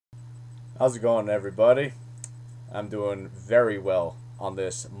How's it going, everybody? I'm doing very well on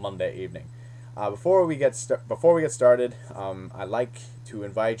this Monday evening. Before we get started, I'd like to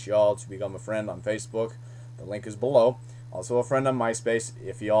invite y'all to become a friend on Facebook. The link is below. Also, a friend on Myspace.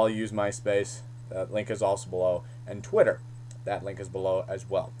 If y'all use Myspace, that link is also below. And Twitter, that link is below as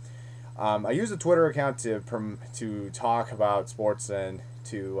well. I use the Twitter account to talk about sports and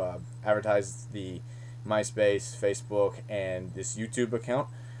to advertise the Myspace, Facebook, and this YouTube account.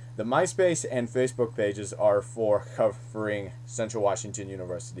 The Myspace and Facebook pages are for covering Central Washington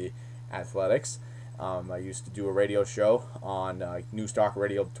University athletics. I used to do a radio show on News Talk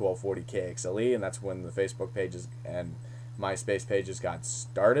Radio 1240 KXLE, and that's when the Facebook pages and Myspace pages got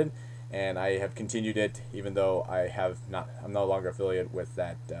started. And I have continued it, even though I'm no longer affiliated with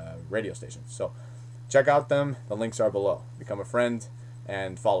that radio station. So check out them. The links are below. Become a friend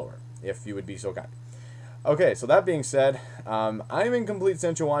and follower, if you would be so kind. Okay, so that being said, I'm in complete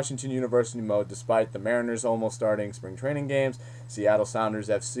Central Washington University mode despite the Mariners almost starting spring training games, Seattle Sounders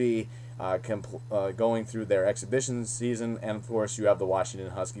FC going through their exhibition season, and of course you have the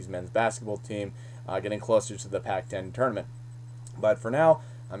Washington Huskies men's basketball team getting closer to the Pac-10 tournament. But for now,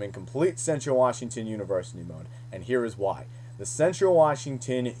 I'm in complete Central Washington University mode, and here is why. The Central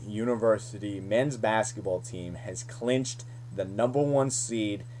Washington University men's basketball team has clinched the #1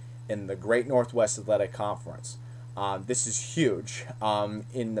 seed in the Great Northwest Athletic Conference. This is huge.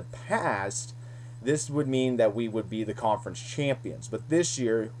 In the past, this would mean that we would be the conference champions, but this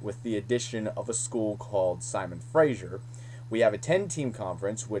year, with the addition of a school called Simon Fraser, we have a 10-team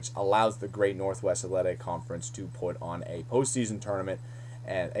conference, which allows the Great Northwest Athletic Conference to put on a postseason tournament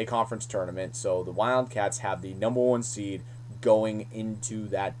and a conference tournament. So the Wildcats have the #1 seed going into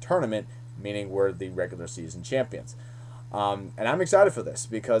that tournament, meaning we're the regular season champions. And I'm excited for this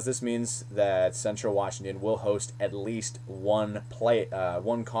because this means that Central Washington will host at least one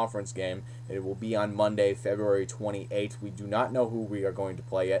conference game. It will be on Monday, February 28th. We do not know who we are going to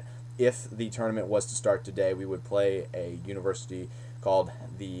play yet. If the tournament was to start today, we would play a university called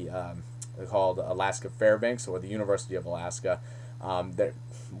Alaska Fairbanks, or the University of Alaska.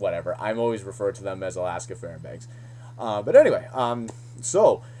 Whatever. I'm always referred to them as Alaska Fairbanks. But anyway,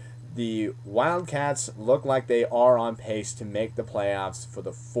 so the Wildcats look like they are on pace to make the playoffs for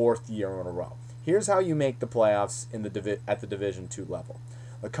the 4th year in a row. Here's how you make the playoffs at the Division II level.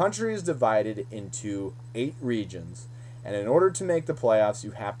 The country is divided into 8 regions, and in order to make the playoffs,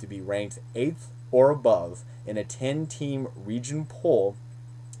 you have to be ranked 8th or above in a 10-team region poll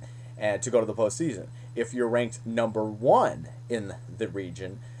and to go to the postseason. If you're ranked #1 in the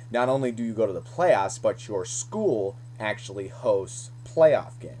region, not only do you go to the playoffs, but your school actually hosts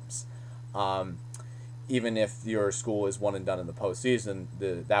playoff games. Even if your school is one and done in the postseason,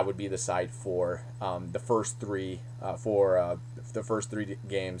 that would be the site for the first three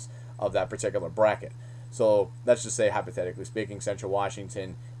games of that particular bracket. So let's just say, hypothetically speaking, Central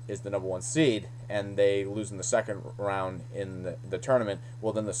Washington is the #1 seed, and they lose in the second round in the tournament.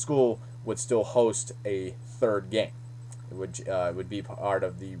 Well, then the school would still host a third game, which would be part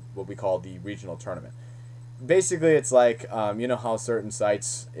of what we call the regional tournament. Basically, it's like, you know how certain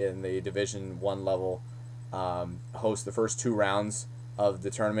sites in the Division I level host the first 2 rounds of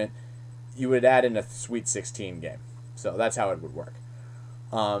the tournament? You would add in a Sweet 16 game. So that's how it would work.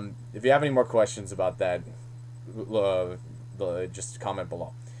 If you have any more questions about that, just comment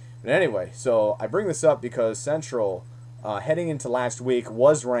below. But anyway, so I bring this up because Central, heading into last week,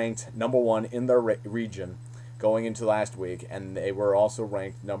 was ranked #1 in their region going into last week, and they were also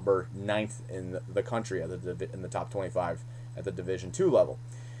ranked number 9th in the country in the top 25 at the Division II level.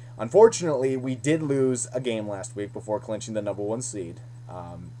 Unfortunately, we did lose a game last week before clinching the #1 seed,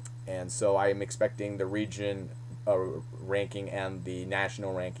 and so I am expecting the region ranking and the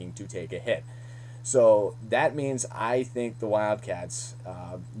national ranking to take a hit. So that means I think the Wildcats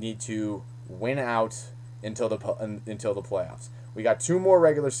need to win out until the playoffs. We got 2 more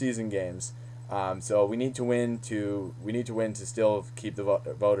regular season games. So we need to win to still keep the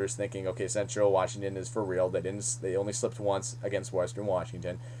voters thinking, okay, Central Washington is for real. They only slipped once against Western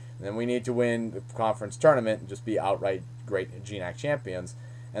Washington. And then we need to win the conference tournament and just be outright great GNAC champions,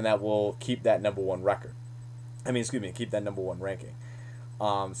 and that will keep that #1 record. Keep that #1 ranking.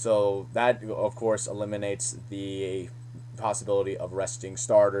 So that, of course, eliminates the possibility of resting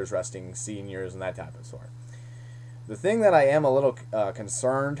starters, resting seniors, and that type of sort. The thing that I am a little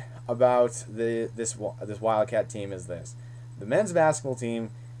concerned about this Wildcat team is this. The men's basketball team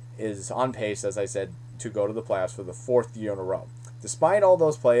is on pace, as I said, to go to the playoffs for the 4th year in a row. Despite all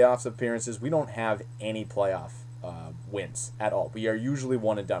those playoffs appearances, we don't have any playoff wins at all. We are usually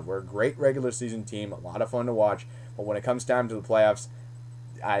one and done. We're a great regular season team, a lot of fun to watch, but when it comes time to the playoffs,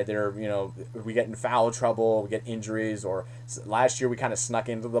 either, we get in foul trouble, we get injuries, or last year we kind of snuck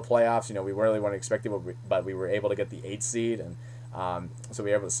into the playoffs. We really weren't expecting it, but we were able to get the 8th seed, and so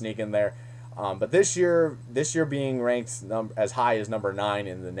we were able to sneak in there. But this year being ranked as high as number 9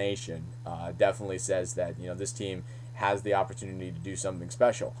 in the nation definitely says that this team has the opportunity to do something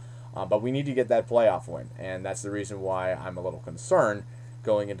special. But we need to get that playoff win, and that's the reason why I'm a little concerned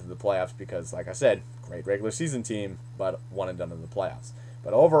going into the playoffs, because, like I said, great regular season team, but one and done in the playoffs.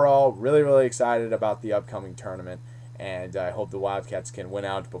 But overall, really, really excited about the upcoming tournament, and I hope the Wildcats can win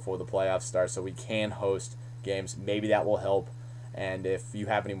out before the playoffs start so we can host games. Maybe that will help, and if you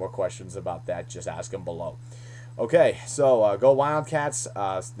have any more questions about that, just ask them below. Okay, so go Wildcats.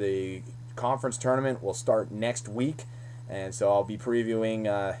 The conference tournament will start next week. And so I'll be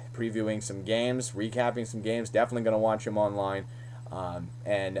previewing some games, recapping some games. Definitely going to watch them online.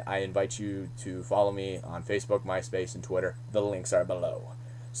 And I invite you to follow me on Facebook, Myspace, and Twitter. The links are below.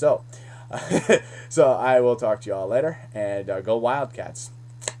 So, so I will talk to you all later. And go Wildcats.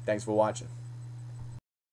 Thanks for watching.